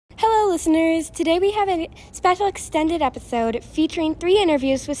listeners. Today we have a special extended episode featuring 3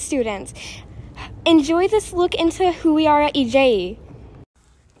 interviews with students. Enjoy this look into who we are at EJE.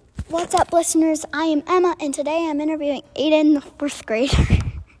 What's up, listeners? I am Emma, and today I'm interviewing Aiden, the 4th grader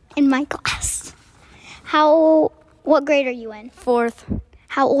in my class. What grade are you in? 4th.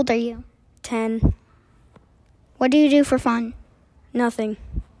 How old are you? 10. What do you do for fun? Nothing.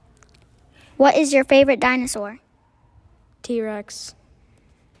 What is your favorite dinosaur? T-Rex.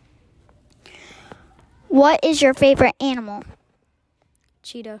 What is your favorite animal?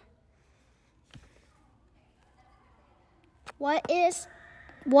 Cheetah. When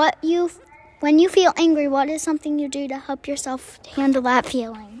you feel angry, what is something you do to help yourself handle that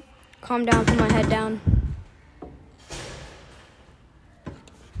feeling? Calm down, put my head down.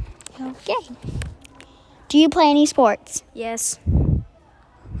 Okay. Do you play any sports? Yes.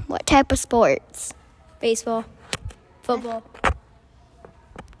 What type of sports? Baseball. Football.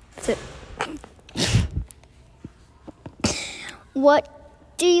 That's it. What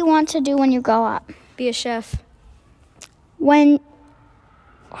do you want to do when you grow up? Be a chef. What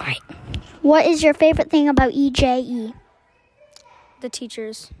is your favorite thing about EJE? The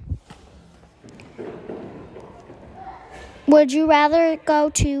teachers. Would you rather go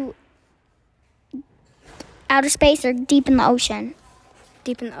to outer space or deep in the ocean?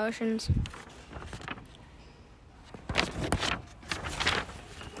 Deep in the oceans.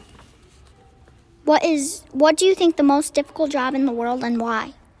 What do you think the most difficult job in the world and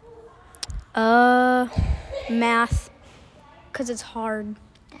why? Math. Because it's hard.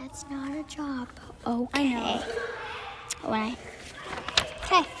 That's not a job. Okay. I know.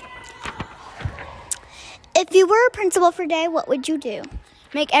 Okay. If you were a principal for a day, what would you do?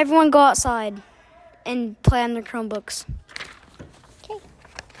 Make everyone go outside and play on their Chromebooks. Okay.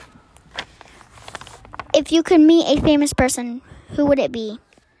 If you could meet a famous person, who would it be?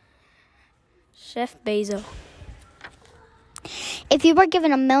 Chef Bezos. If you were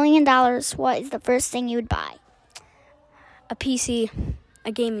given $1 million, what is the first thing you would buy? A PC.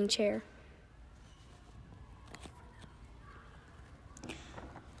 A gaming chair.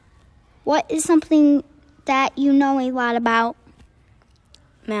 What is something that you know a lot about?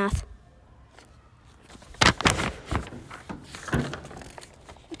 Math.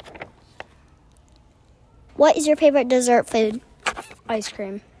 What is your favorite dessert food? Ice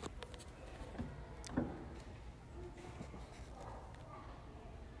cream.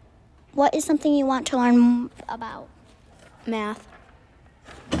 What is something you want to learn about? Math.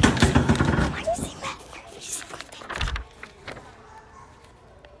 Why do you say math?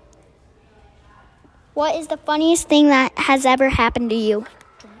 What is the funniest thing that has ever happened to you?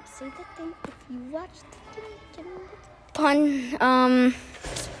 Don't say the thing if you watch the Fun.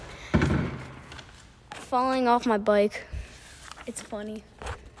 Falling off my bike. It's funny.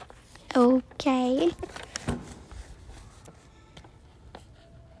 Okay.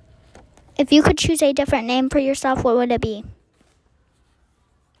 If you could choose a different name for yourself, what would it be?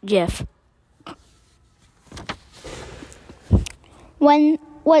 Jeff. When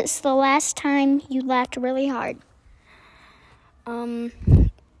was the last time you laughed really hard? When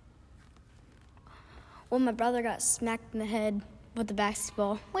my brother got smacked in the head with the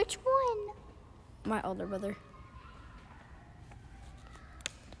basketball. Which one? My older brother.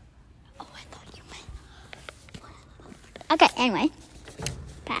 Oh, I thought you meant... Okay, anyway.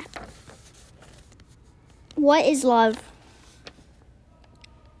 Pat. What is love?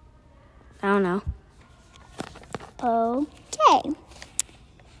 I don't know. Okay.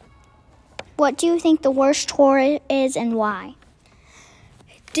 What do you think the worst chore is and why?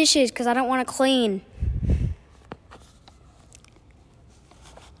 Dishes, because I don't want to clean.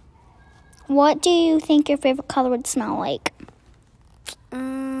 What do you think your favorite color would smell like?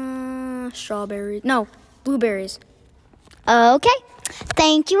 Strawberries. No, blueberries. Okay.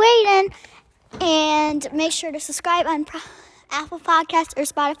 Thank you, Aiden. And make sure to subscribe on Apple Podcasts or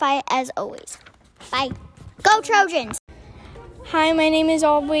Spotify as always. Bye. Go Trojans! Hi, my name is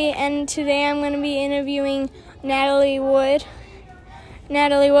Aubrey, and today I'm going to be interviewing Natalie Wood.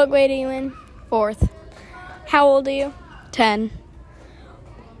 Natalie, what grade are you in? 4th. How old are you? 10.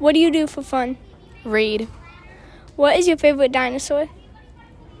 What do you do for fun? Read. What is your favorite dinosaur?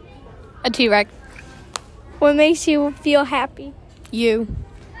 A T-Rex. What makes you feel happy? You.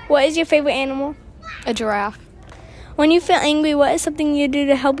 What is your favorite animal? A giraffe. When you feel angry, what is something you do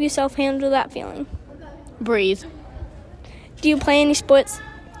to help yourself handle that feeling? Breathe. Do you play any sports?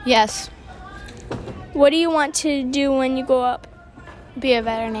 Yes. What do you want to do when you grow up? Be a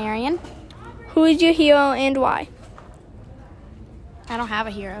veterinarian. Who is your hero and why? I don't have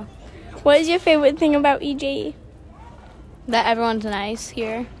a hero. What is your favorite thing about EJE? That everyone's nice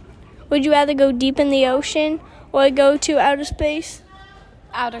here. Would you rather go deep in the ocean or go to outer space?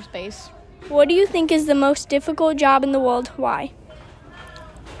 Outer space. What do you think is the most difficult job in the world? Why?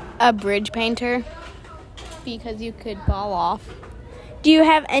 A bridge painter. Because you could fall off. Do you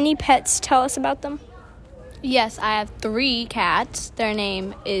have any pets? Tell us about them. Yes, I have 3 cats. Their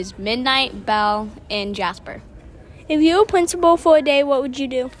name is Midnight, Belle, and Jasper. If you were principal for a day, what would you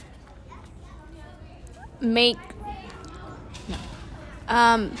do?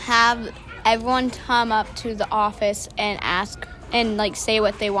 Have everyone come up to the office and ask and say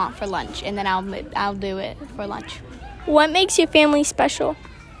what they want for lunch, and then I'll do it for lunch. What makes your family special?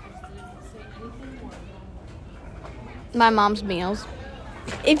 My mom's meals.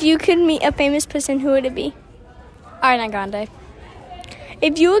 If you could meet a famous person, who would it be? Ariana Grande.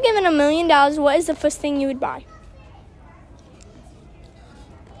 If you were given $1 million, what is the first thing you would buy?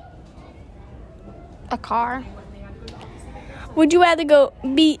 A car. Would you rather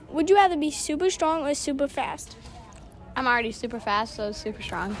be super strong or super fast? I'm already super fast, so super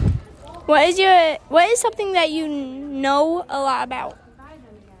strong. What is something that you know a lot about?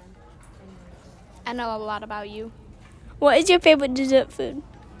 I know a lot about you. What is your favorite dessert food?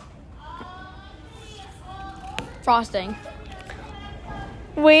 Frosting.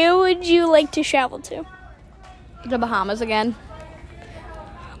 Where would you like to travel to? The Bahamas again.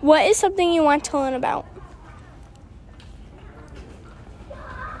 What is something you want to learn about?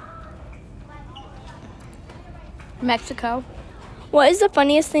 Mexico. What is the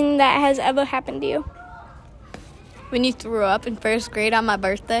funniest thing that has ever happened to you? When you threw up in 1st grade on my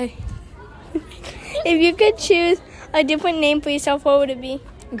birthday. If you could choose a different name for yourself, what would it be?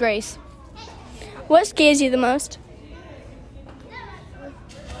 Grace. What scares you the most?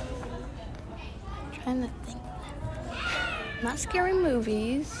 Trying to think. Not scary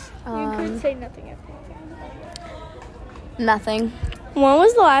movies. You could say nothing. Nothing. When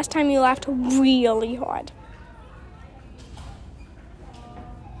was the last time you laughed really hard?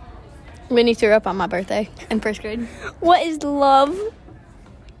 When you threw up on my birthday in 1st grade. What is love?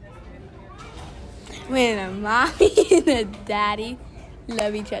 When a mommy and a daddy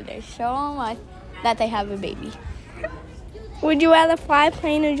love each other so much that they have a baby. Would you rather fly a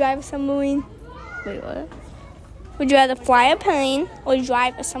plane or drive a submarine? Wait, what? Would you rather fly a plane or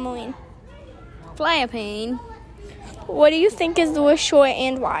drive a submarine? Fly a plane. What do you think is the worst chore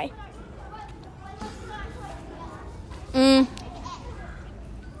and why?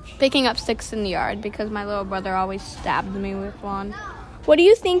 Picking up sticks in the yard because my little brother always stabbed me with one. What do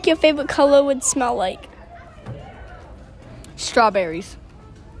you think your favorite color would smell like? Strawberries.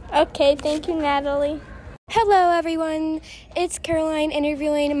 Okay, thank you, Natalie. Hello, everyone. It's Caroline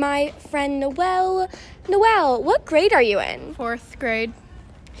interviewing my friend Noelle. Noelle, what grade are you in? 4th grade.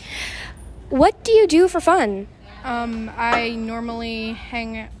 What do you do for fun? I normally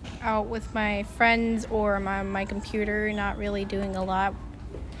hang out with my friends or my computer, not really doing a lot.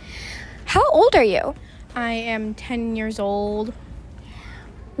 How old are you? I am 10 years old.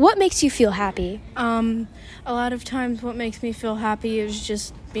 What makes you feel happy? A lot of times what makes me feel happy is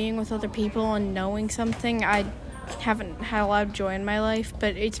just being with other people and knowing something. I haven't had a lot of joy in my life,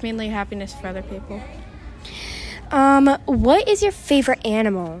 but it's mainly happiness for other people. What is your favorite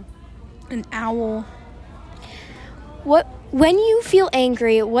animal? An owl. When you feel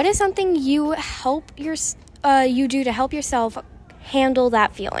angry, what is something you do to help yourself handle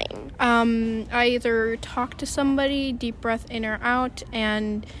that feeling? I either talk to somebody, deep breath in or out,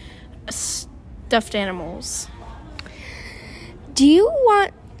 and stuffed animals.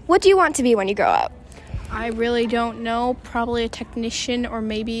 What do you want to be when you grow up? I really don't know. Probably a technician or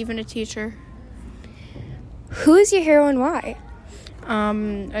maybe even a teacher. Who is your hero and why?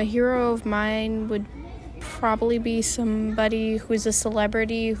 A hero of mine would probably be somebody who is a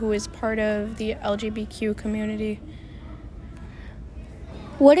celebrity who is part of the LGBTQ community.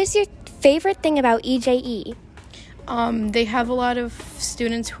 What is your favorite thing about EJE? They have a lot of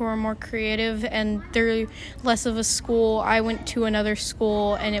students who are more creative, and they're less of a school. I went to another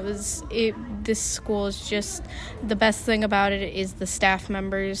school, and this school is just, the best thing about it is the staff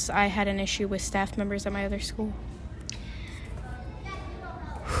members. I had an issue with staff members at my other school.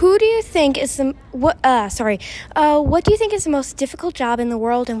 Who do you think is what do you think is the most difficult job in the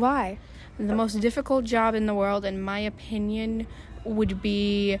world and why? The most difficult job in the world, in my opinion, would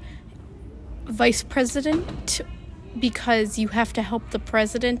be vice president, because you have to help the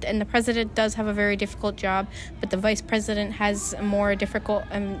president, and the president does have a very difficult job, but the vice president has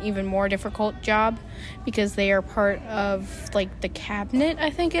even more difficult job because they are part of the cabinet, I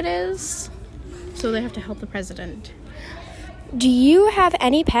think it is. So they have to help the president. Do you have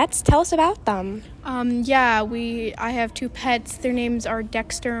any pets? Tell us about them. I have 2 pets. Their names are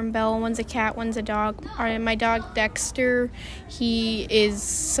Dexter and Belle. One's a cat, one's a dog. My dog Dexter, he is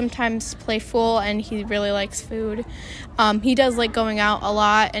sometimes playful and he really likes food. He does like going out a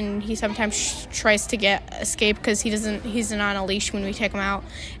lot, and he sometimes tries to escape because he's not on a leash when we take him out.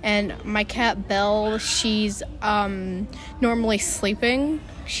 And my cat Belle, she's normally sleeping.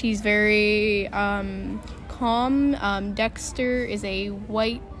 She's very calm. Dexter is a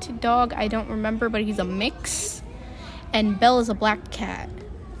white dog. I don't remember, but he's a mix. And Belle is a black cat.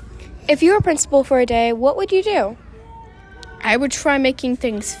 If you were principal for a day, what would you do? I would try making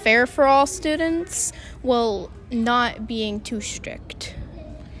things fair for all students while not being too strict.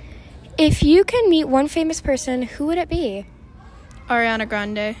 If you could meet one famous person, who would it be? Ariana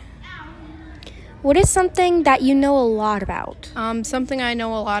Grande. What is something that you know a lot about? Something I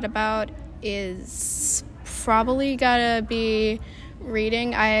know a lot about is probably gotta be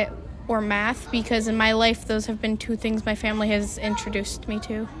reading or math, because in my life those have been 2 things my family has introduced me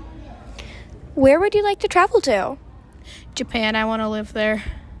to. Where would you like to travel to? Japan. I want to live there.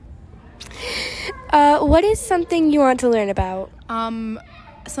 What is something you want to learn about?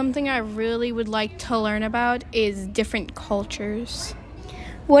 Something I really would like to learn about is different cultures.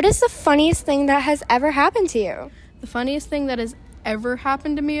 What is the funniest thing that has ever happened to you? The funniest thing that has ever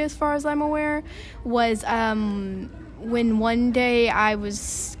happened to me, as far as I'm aware, was when one day I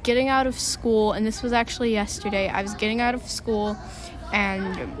was getting out of school, and this was actually yesterday. I was getting out of school,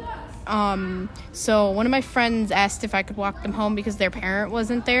 and so one of my friends asked if I could walk them home because their parent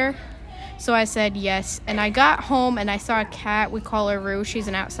wasn't there. So I said yes, and I got home and I saw a cat. We call her Rue. She's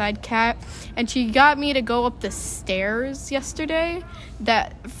an outside cat, and she got me to go up the stairs yesterday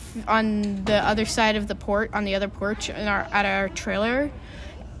that on the other side of the on the other porch at our trailer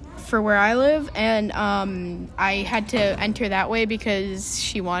for where I live, and I had to enter that way because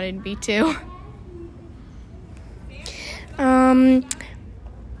she wanted me to.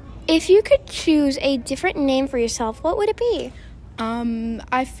 If you could choose a different name for yourself, what would it be?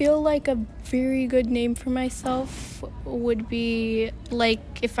 I feel like a very good name for myself would be, like,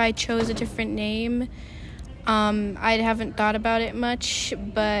 if I chose a different name, I haven't thought about it much,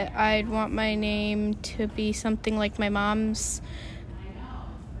 but I'd want my name to be something like my mom's,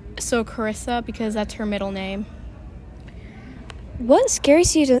 so Carissa, because that's her middle name. What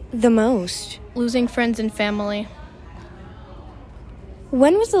scares you the most? Losing friends and family.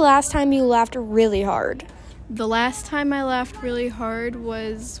 When was the last time you laughed really hard? The last time I laughed really hard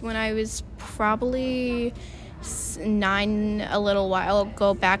was when I was probably 9, a little while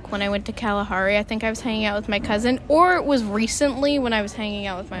ago, back when I went to Kalahari. I think I was hanging out with my cousin, or it was recently when I was hanging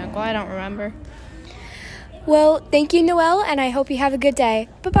out with my uncle. I don't remember. Well, thank you, Noelle, and I hope you have a good day.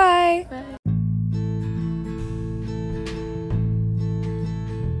 Bye-bye. Bye.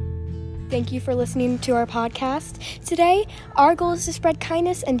 Thank you for listening to our podcast. Today, our goal is to spread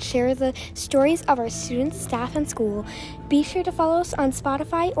kindness and share the stories of our students, staff, and school. Be sure to follow us on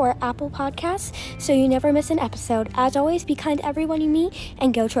Spotify or Apple Podcasts so you never miss an episode. As always, be kind to everyone you meet,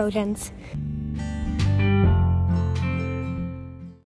 and go Trojans.